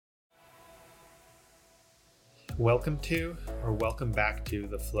Welcome to or welcome back to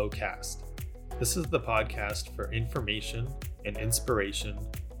the FlowCast. This is the podcast for information and inspiration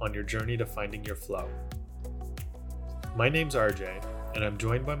on your journey to finding your flow. My name's RJ, and I'm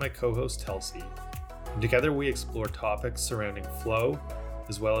joined by my co-host Kelsey, and together we explore topics surrounding flow,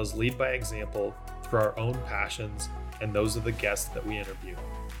 as well as lead by example through our own passions and those of the guests that we interview.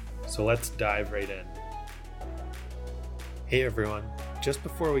 So let's dive right in. Hey everyone, just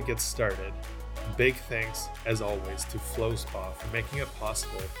before we get started, big thanks, as always, to FlowSpa for making it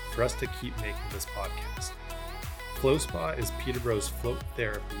possible for us to keep making this podcast. FlowSpa is Peterborough's float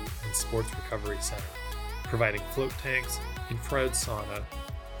therapy and sports recovery center, providing float tanks, infrared sauna,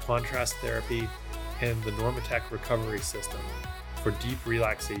 contrast therapy, and the Normatec recovery system for deep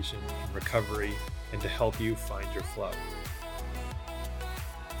relaxation and recovery and to help you find your flow.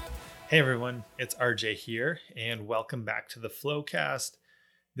 Hey everyone, it's RJ here, and welcome back to the FlowCast.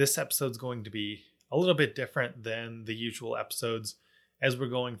 This episode's going to be a little bit different than the usual episodes. As we're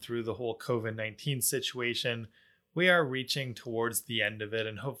going through the whole COVID-19 situation, we are reaching towards the end of it,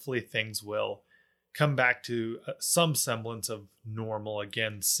 and hopefully things will come back to some semblance of normal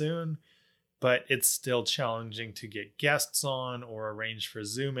again soon. But it's still challenging to get guests on or arrange for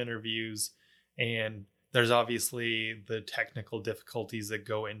Zoom interviews. And there's obviously the technical difficulties that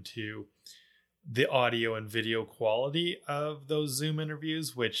go into the audio and video quality of those Zoom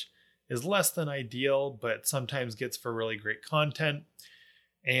interviews, which is less than ideal, but sometimes gets for really great content.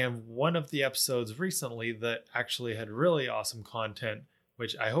 And one of the episodes recently that actually had really awesome content,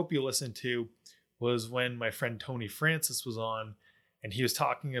 which I hope you listened to, was when my friend Tony Francis was on, and he was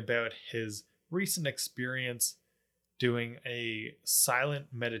talking about his recent experience doing a silent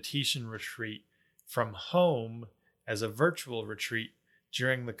meditation retreat from home as a virtual retreat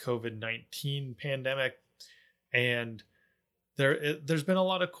during the COVID-19 pandemic. And there's been a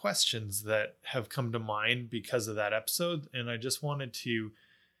lot of questions that have come to mind because of that episode. And I just wanted to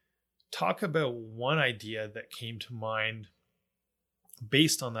talk about one idea that came to mind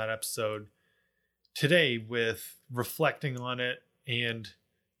based on that episode today, with reflecting on it. And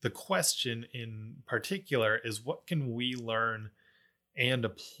the question in particular is, what can we learn and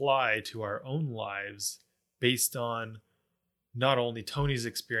apply to our own lives based on not only Tony's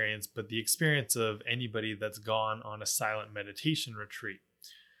experience, but the experience of anybody that's gone on a silent meditation retreat.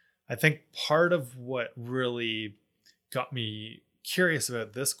 I think part of what really got me curious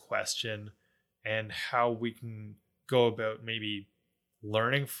about this question and how we can go about maybe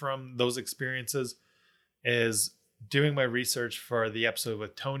learning from those experiences is doing my research for the episode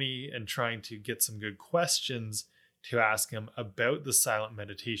with Tony and trying to get some good questions to ask him about the silent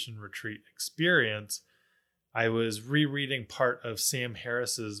meditation retreat experience. I was rereading part of Sam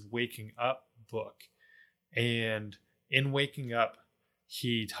Harris's Waking Up book. And in Waking Up,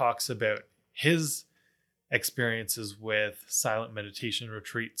 he talks about his experiences with silent meditation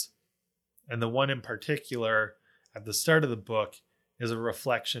retreats. And the one in particular at the start of the book is a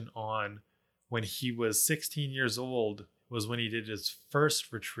reflection on when he was 16 years old, was when he did his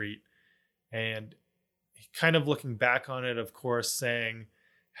first retreat. And kind of looking back on it, of course, saying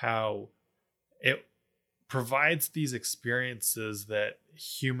how it provides these experiences that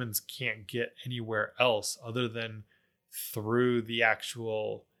humans can't get anywhere else other than through the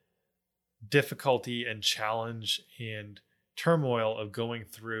actual difficulty and challenge and turmoil of going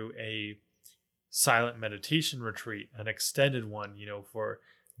through a silent meditation retreat, an extended one, for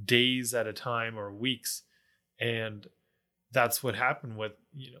days at a time or weeks. And that's what happened with,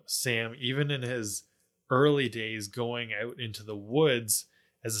 Sam, even in his early days going out into the woods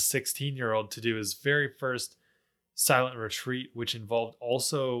as a 16-year-old to do his very first silent retreat, which involved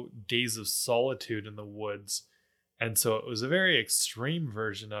also days of solitude in the woods. And so it was a very extreme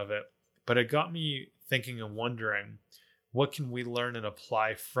version of it, but it got me thinking and wondering, what can we learn and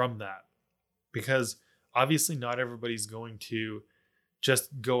apply from that? Because obviously not everybody's going to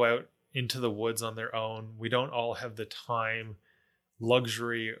just go out into the woods on their own. We don't all have the time,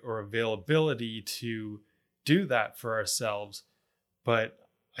 luxury, or availability to do that for ourselves. But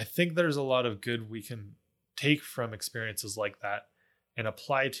I think there's a lot of good we can take from experiences like that and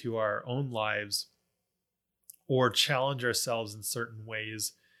apply to our own lives, or challenge ourselves in certain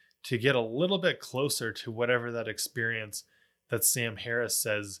ways to get a little bit closer to whatever that experience that Sam Harris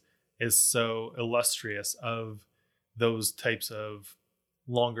says is so illustrious of those types of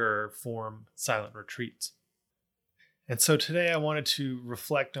longer form silent retreats. And so today I wanted to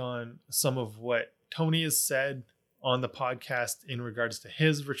reflect on some of what Tony has said on the podcast in regards to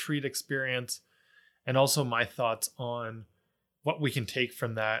his retreat experience, and also my thoughts on what we can take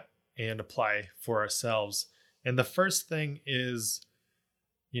from that and apply for ourselves. And the first thing is,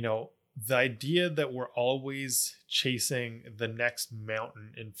 the idea that we're always chasing the next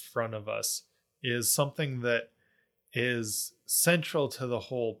mountain in front of us is something that is central to the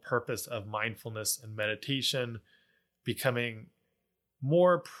whole purpose of mindfulness and meditation, becoming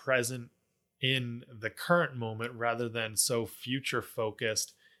more present in the current moment rather than so future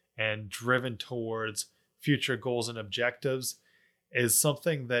focused and driven towards future goals and objectives, is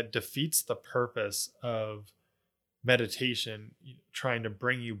something that defeats the purpose of meditation, trying to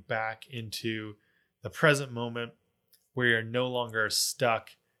bring you back into the present moment where you're no longer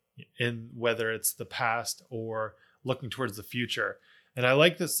stuck in whether it's the past or looking towards the future. And I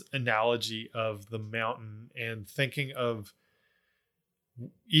like this analogy of the mountain and thinking of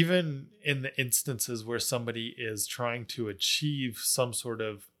even in the instances where somebody is trying to achieve some sort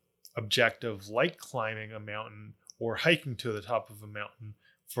of objective, like climbing a mountain or hiking to the top of a mountain,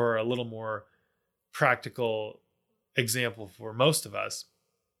 for a little more practical example for most of us,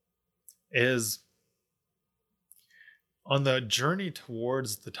 is on the journey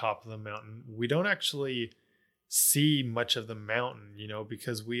towards the top of the mountain, we don't actually see much of the mountain,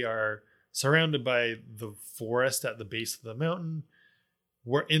 because we are surrounded by the forest at the base of the mountain.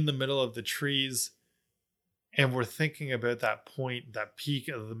 We're in the middle of the trees, and we're thinking about that point, that peak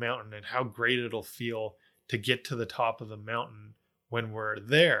of the mountain, and how great it'll feel to get to the top of the mountain when we're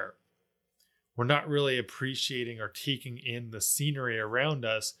there. We're not really appreciating or taking in the scenery around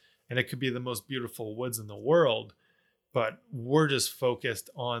us, and it could be the most beautiful woods in the world, but we're just focused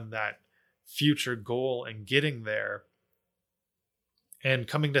on that future goal and getting there. And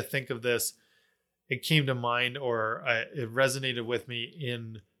coming to think of this, it came to mind, or it resonated with me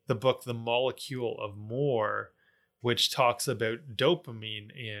in the book The Molecule of More, which talks about dopamine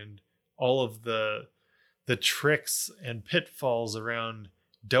and all of the tricks and pitfalls around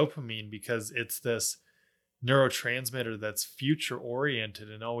dopamine, because it's this neurotransmitter that's future oriented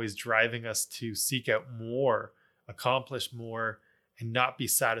and always driving us to seek out more, accomplish more, and not be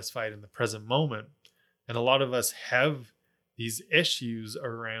satisfied in the present moment. And a lot of us have these issues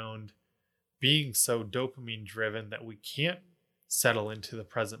around being so dopamine driven that we can't settle into the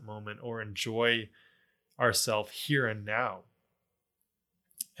present moment or enjoy ourselves here and now.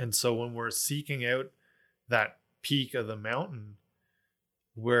 And so when we're seeking out that peak of the mountain,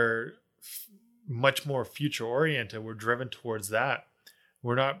 we're much more future oriented. We're driven towards that.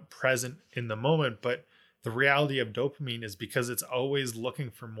 We're not present in the moment, but the reality of dopamine is, because it's always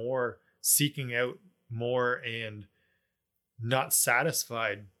looking for more, seeking out more, and not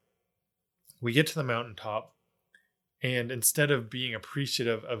satisfied, we get to the mountaintop, and instead of being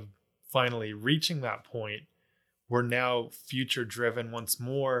appreciative of finally reaching that point, we're now future driven once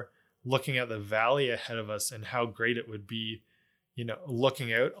more, looking at the valley ahead of us and how great it would be,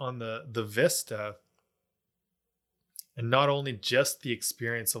 looking out on the vista. And not only just the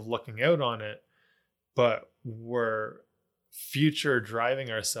experience of looking out on it, but we're future driving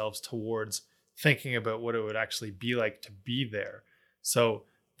ourselves towards thinking about what it would actually be like to be there. So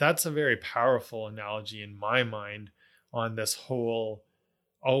that's a very powerful analogy in my mind on this whole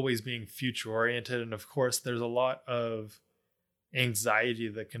always being future oriented. And of course, there's a lot of anxiety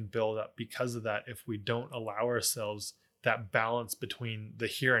that can build up because of that if we don't allow ourselves that balance between the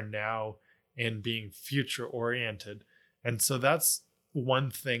here and now and being future oriented. And so that's one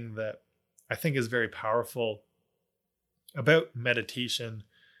thing that I think is very powerful about meditation,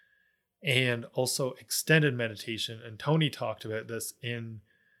 and also extended meditation. And Tony talked about this in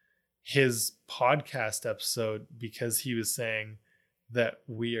his podcast episode, because he was saying that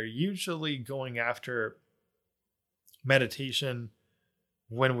we are usually going after meditation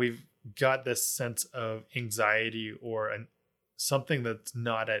when we've got this sense of anxiety or something that's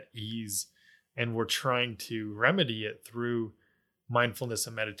not at ease, and we're trying to remedy it through mindfulness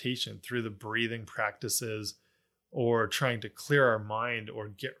and meditation, through the breathing practices, or trying to clear our mind or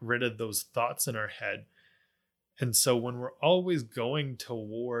get rid of those thoughts in our head. And so when we're always going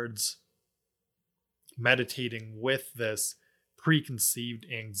towards meditating with this preconceived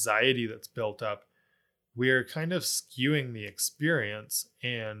anxiety that's built up, we're kind of skewing the experience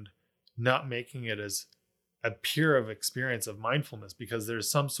and not making it as a pure of experience of mindfulness, because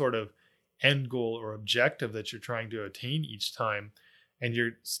there's some sort of end goal or objective that you're trying to attain each time. And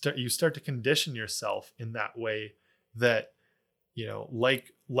you start to condition yourself in that way that,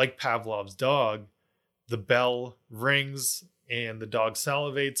 like Pavlov's dog, the bell rings and the dog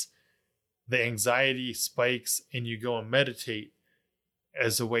salivates, the anxiety spikes, and you go and meditate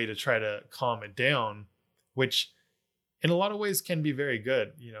as a way to try to calm it down, which in a lot of ways can be very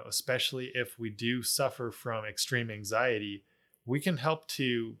good, especially if we do suffer from extreme anxiety. We can help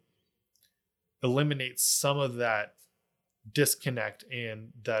to eliminate some of that disconnect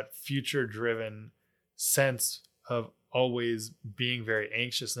and that future driven sense of always being very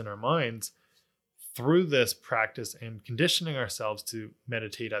anxious in our minds through this practice and conditioning ourselves to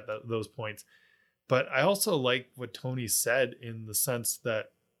meditate at those points. But I also like what Tony said in the sense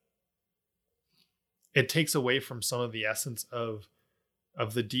that it takes away from some of the essence of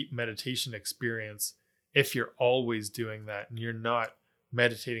the deep meditation experience if you're always doing that and you're not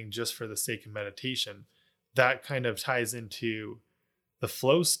meditating just for the sake of meditation. That kind of ties into the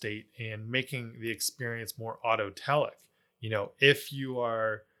flow state and making the experience more autotelic. If you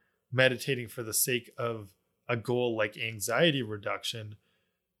are meditating for the sake of a goal like anxiety reduction,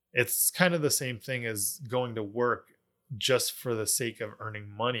 it's kind of the same thing as going to work just for the sake of earning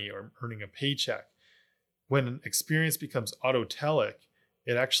money or earning a paycheck. When an experience becomes autotelic,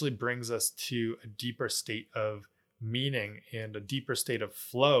 it actually brings us to a deeper state of meaning and a deeper state of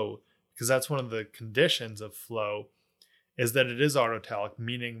flow, because that's one of the conditions of flow, is that it is autotelic,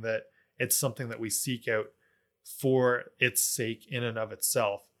 meaning that it's something that we seek out for its sake in and of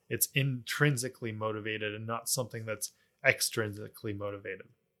itself. It's intrinsically motivated and not something that's extrinsically motivated.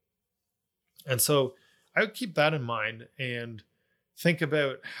 And so I would keep that in mind and think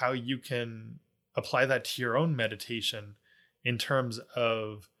about how you can apply that to your own meditation in terms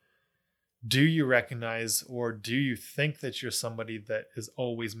of, do you recognize or do you think that you're somebody that is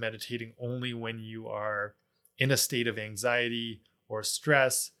always meditating only when you are in a state of anxiety or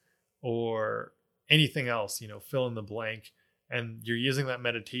stress or anything else, fill in the blank, and you're using that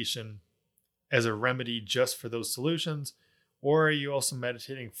meditation as a remedy just for those solutions? Or are you also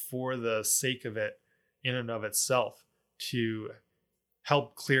meditating for the sake of it in and of itself to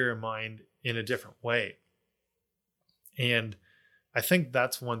help clear your mind in a different way? And I think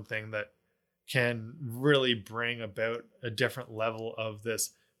that's one thing that can really bring about a different level of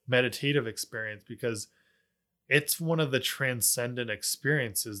this meditative experience, because it's one of the transcendent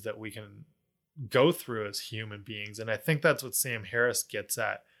experiences that we can go through as human beings. And I think that's what Sam Harris gets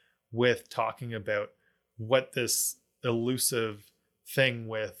at with talking about what this elusive thing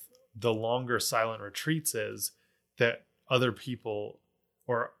with the longer silent retreats is that other people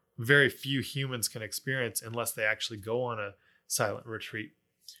or very few humans can experience unless they actually go on a silent retreat.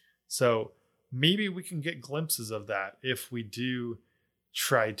 So maybe we can get glimpses of that if we do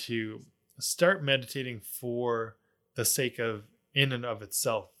try to start meditating for the sake of in and of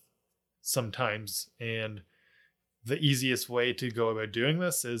itself sometimes. And the easiest way to go about doing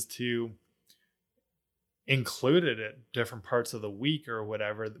this is to include it at different parts of the week or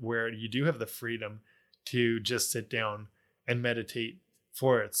whatever, where you do have the freedom to just sit down and meditate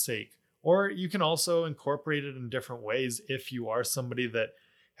for its sake. Or you can also incorporate it in different ways. If you are somebody that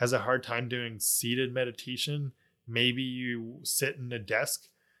has a hard time doing seated meditation, maybe you sit in a desk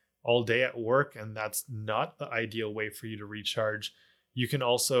all day at work and that's not the ideal way for you to recharge. You can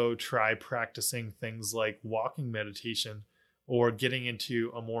also try practicing things like walking meditation or getting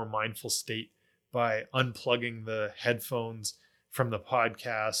into a more mindful state by unplugging the headphones from the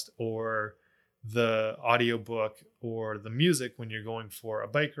podcast or the audiobook or the music when you're going for a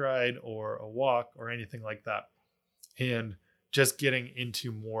bike ride or a walk or anything like that, and just getting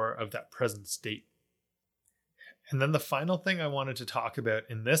into more of that present state. And then the final thing I wanted to talk about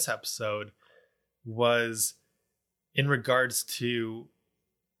in this episode was in regards to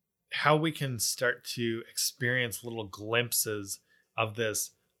how we can start to experience little glimpses of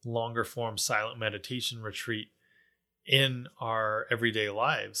this longer form silent meditation retreat in our everyday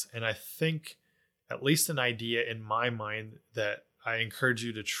lives. And I think at least an idea in my mind that I encourage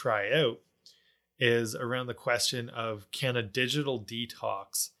you to try out is around the question of, can a digital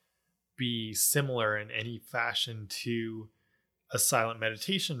detox be similar in any fashion to a silent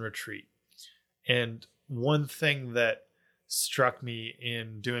meditation retreat? And one thing that struck me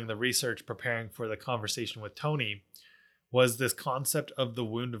in doing the research preparing for the conversation with Tony was this concept of the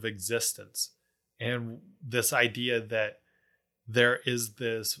wound of existence, and this idea that there is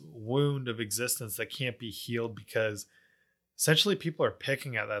this wound of existence that can't be healed because essentially people are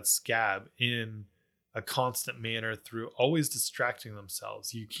picking at that scab in a constant manner through always distracting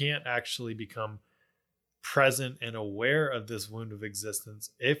themselves. You can't actually become present and aware of this wound of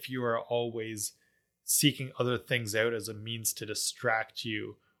existence if you are always seeking other things out as a means to distract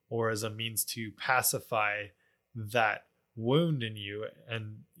you or as a means to pacify that wound in you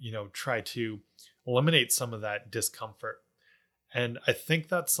and, try to eliminate some of that discomfort. And I think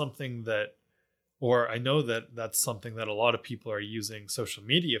that's something that, or I know that that's something that a lot of people are using social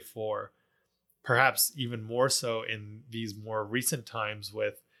media for, perhaps even more so in these more recent times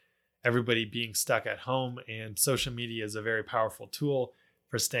with everybody being stuck at home, and social media is a very powerful tool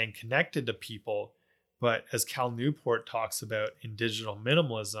for staying connected to people. But as Cal Newport talks about in digital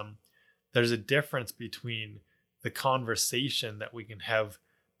minimalism, there's a difference between the conversation that we can have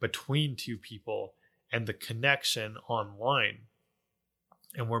between two people and the connection online.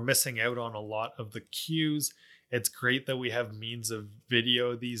 And we're missing out on a lot of the cues. It's great that we have means of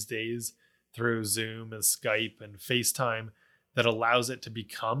video these days through Zoom and Skype and FaceTime that allows it to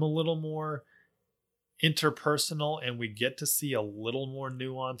become a little more interpersonal, and we get to see a little more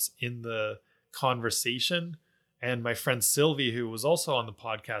nuance in the conversation. And my friend Sylvie, who was also on the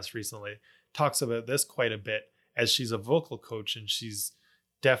podcast recently, talks about this quite a bit, as she's a vocal coach, and she's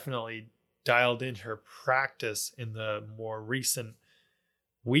definitely dialed in her practice in the more recent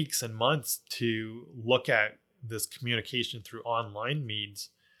weeks and months to look at this communication through online means.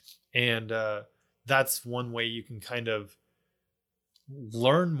 And that's one way you can kind of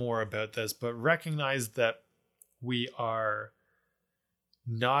learn more about this, but recognize that we are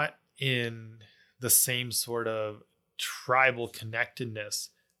not in the same sort of tribal connectedness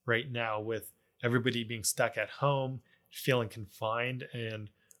right now, with everybody being stuck at home, feeling confined, and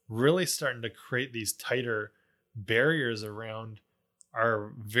really starting to create these tighter barriers around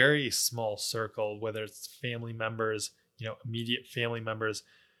our very small circle, whether it's family members, immediate family members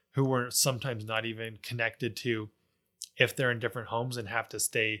who we're sometimes not even connected to if they're in different homes and have to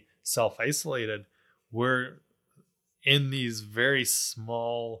stay self-isolated. We're in these very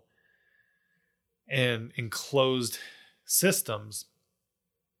small and enclosed systems,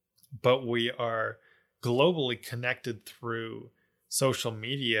 but we are globally connected through social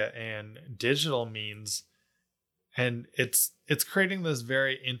media and digital means. And it's creating this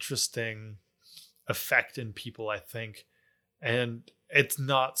very interesting effect in people, I think. And it's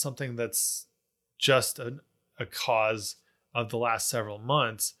not something that's just a cause of the last several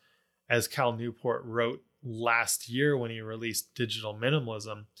months. As Cal Newport wrote last year when he released Digital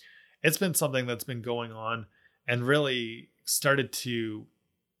Minimalism, it's been something that's been going on and really started to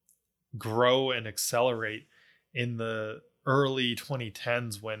grow and accelerate in the early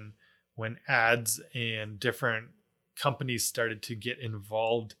 2010s when ads and different companies started to get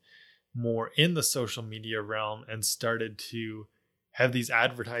involved more in the social media realm and started to have these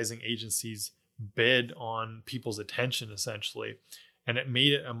advertising agencies bid on people's attention, essentially. And it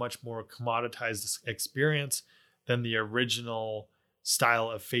made it a much more commoditized experience than the original style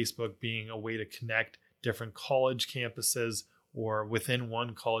of Facebook being a way to connect different college campuses or within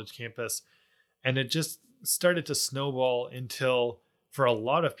one college campus. And it just started to snowball until, for a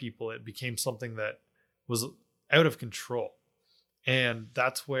lot of people, it became something that was out of control. And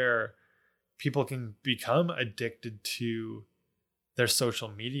that's where people can become addicted to their social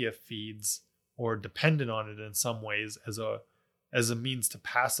media feeds or dependent on it in some ways as a means to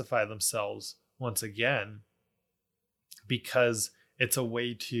pacify themselves once again, because it's a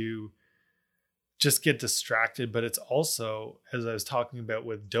way to just get distracted. But it's also, as I was talking about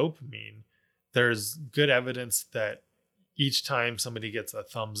with dopamine, there's good evidence that each time somebody gets a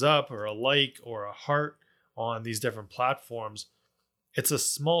thumbs up or a like or a heart on these different platforms, it's a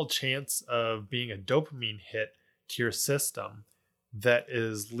small chance of being a dopamine hit to your system that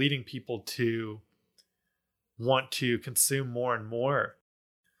is leading people to want to consume more and more.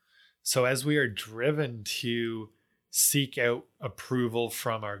 So as we are driven to seek out approval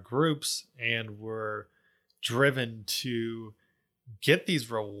from our groups, and we're driven to get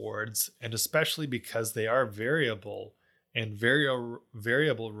these rewards, and especially because they are variable, and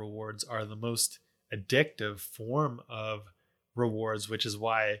variable rewards are the most addictive form of rewards, which is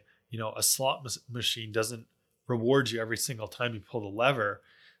why, a slot machine doesn't reward you every single time you pull the lever.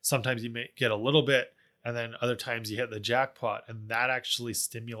 Sometimes you may get a little bit, and then other times you hit the jackpot, and that actually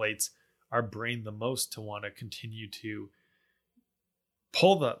stimulates our brain the most to want to continue to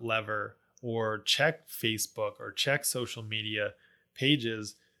pull that lever or check Facebook or check social media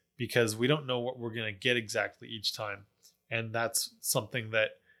pages, because we don't know what we're going to get exactly each time. And that's something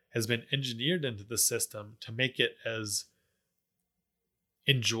that has been engineered into the system to make it as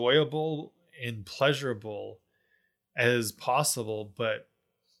enjoyable and pleasurable as possible. But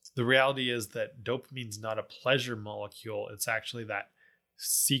the reality is that dopamine's not a pleasure molecule. It's actually that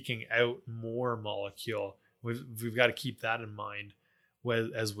seeking out more molecule. We've got to keep that in mind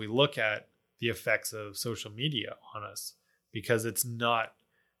as we look at the effects of social media on us, because it's not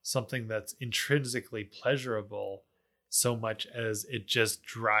something that's intrinsically pleasurable so much as it just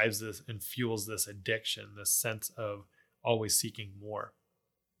drives this and fuels this addiction, this sense of always seeking more.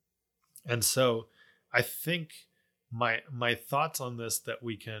 And so I think my thoughts on this that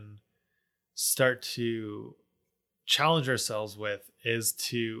we can start to challenge ourselves with is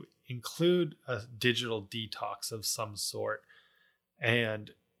to include a digital detox of some sort.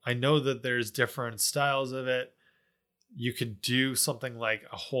 And I know that there's different styles of it. You could do something like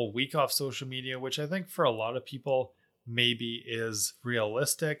a whole week off social media, which I think for a lot of people maybe is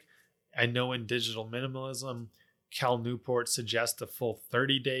realistic. I know in digital minimalism, Cal Newport suggests a full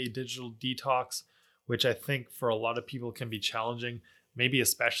 30-day digital detox, which I think for a lot of people can be challenging, maybe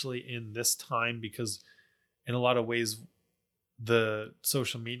especially in this time, because in a lot of ways, the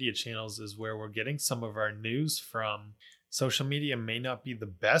social media channels is where we're getting some of our news from. Social media may not be the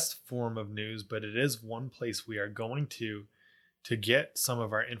best form of news, but it is one place we are going to get some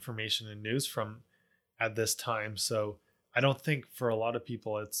of our information and news from at this time. So I don't think for a lot of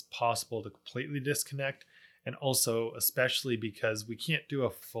people it's possible to completely disconnect. And also, especially because we can't do a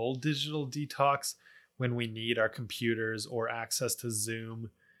full digital detox when we need our computers or access to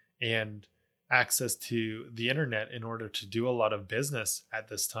Zoom and access to the internet in order to do a lot of business at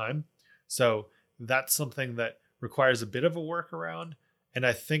this time. So that's something that requires a bit of a workaround. And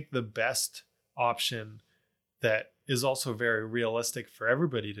I think the best option that is also very realistic for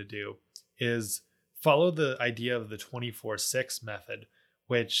everybody to do is follow the idea of the 24/6 method,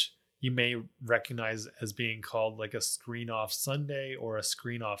 which you may recognize as being called like a screen off Sunday or a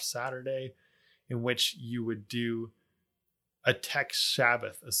screen off Saturday, in which you would do a tech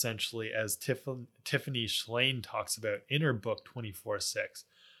Sabbath, essentially, as Tiffany Shlain talks about in her book 24/6,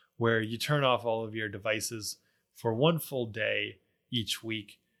 where you turn off all of your devices for one full day each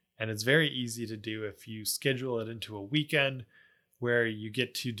week. And it's very easy to do if you schedule it into a weekend where you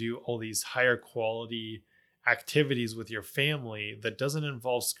get to do all these higher quality activities with your family that doesn't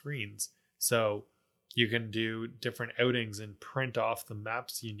involve screens. So you can do different outings and print off the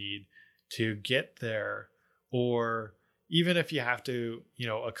maps you need to get there. Or even if you have to,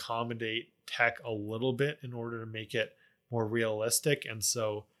 accommodate tech a little bit in order to make it more realistic. And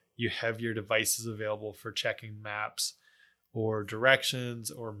so you have your devices available for checking maps or directions,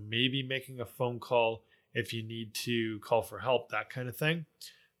 or maybe making a phone call if you need to call for help, that kind of thing.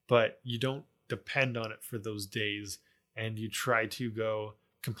 But you don't depend on it for those days, and you try to go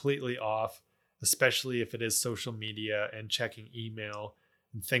completely off, especially if it is social media and checking email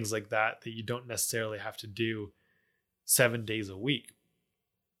and things like that you don't necessarily have to do 7 days a week.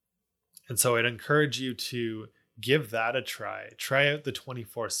 And so I'd encourage you to give that a try. Try out the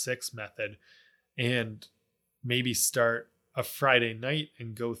 24/6 method and maybe start a Friday night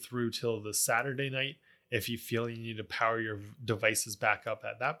and go through till the Saturday night if you feel you need to power your devices back up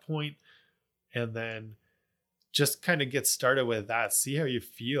at that point. And then just kind of get started with that. See how you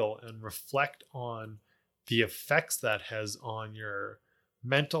feel and reflect on the effects that has on your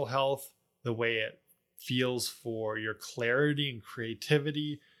mental health, the way it feels for your clarity and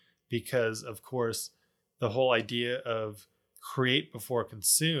creativity. Because, of course, the whole idea of create before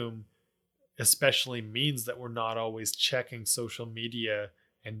consume especially means that we're not always checking social media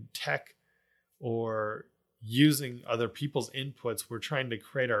and tech or using other people's inputs. We're trying to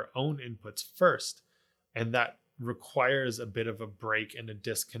create our own inputs first. And that requires a bit of a break and a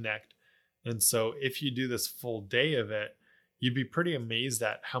disconnect. And so if you do this full day of it, you'd be pretty amazed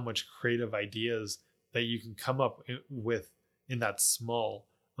at how much creative ideas that you can come up with in that small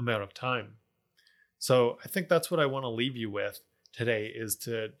amount of time. So I think that's what I want to leave you with today, is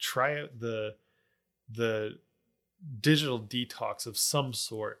to try out the digital detox of some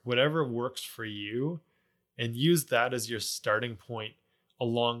sort, whatever works for you, and use that as your starting point,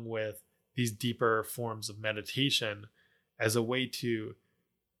 along with these deeper forms of meditation, as a way to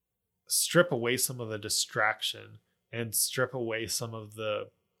strip away some of the distraction and strip away some of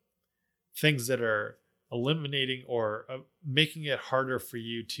the things that are eliminating or making it harder for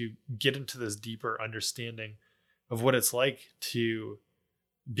you to get into this deeper understanding of what it's like to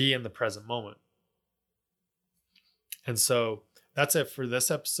be in the present moment. And so that's it for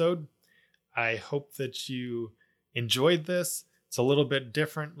this episode. I hope that you enjoyed this. It's a little bit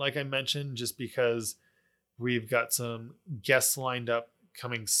different, like I mentioned, just because we've got some guests lined up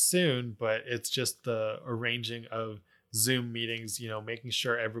coming soon, but it's just the arranging of Zoom meetings, making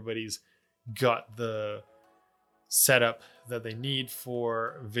sure everybody's got the setup that they need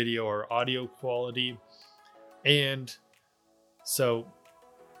for video or audio quality. And so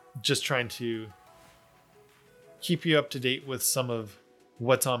just trying to keep you up to date with some of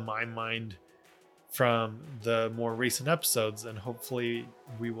what's on my mind from the more recent episodes, and hopefully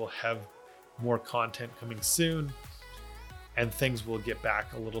we will have more content coming soon and things will get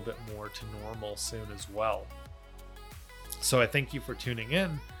back a little bit more to normal soon as well. So I thank you for tuning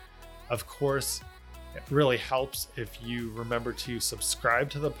in. Of course, it really helps if you remember to subscribe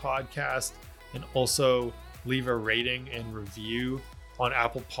to the podcast and also leave a rating and review on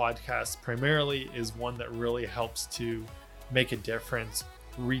Apple Podcasts. Primarily is one that really helps to make a difference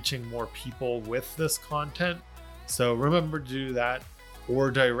reaching more people with this content. So remember to do that,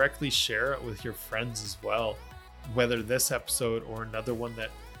 or directly share it with your friends as well. Whether this episode or another one that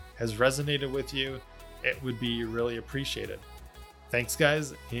has resonated with you, it would be really appreciated. Thanks,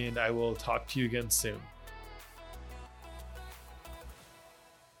 guys, and I will talk to you again soon.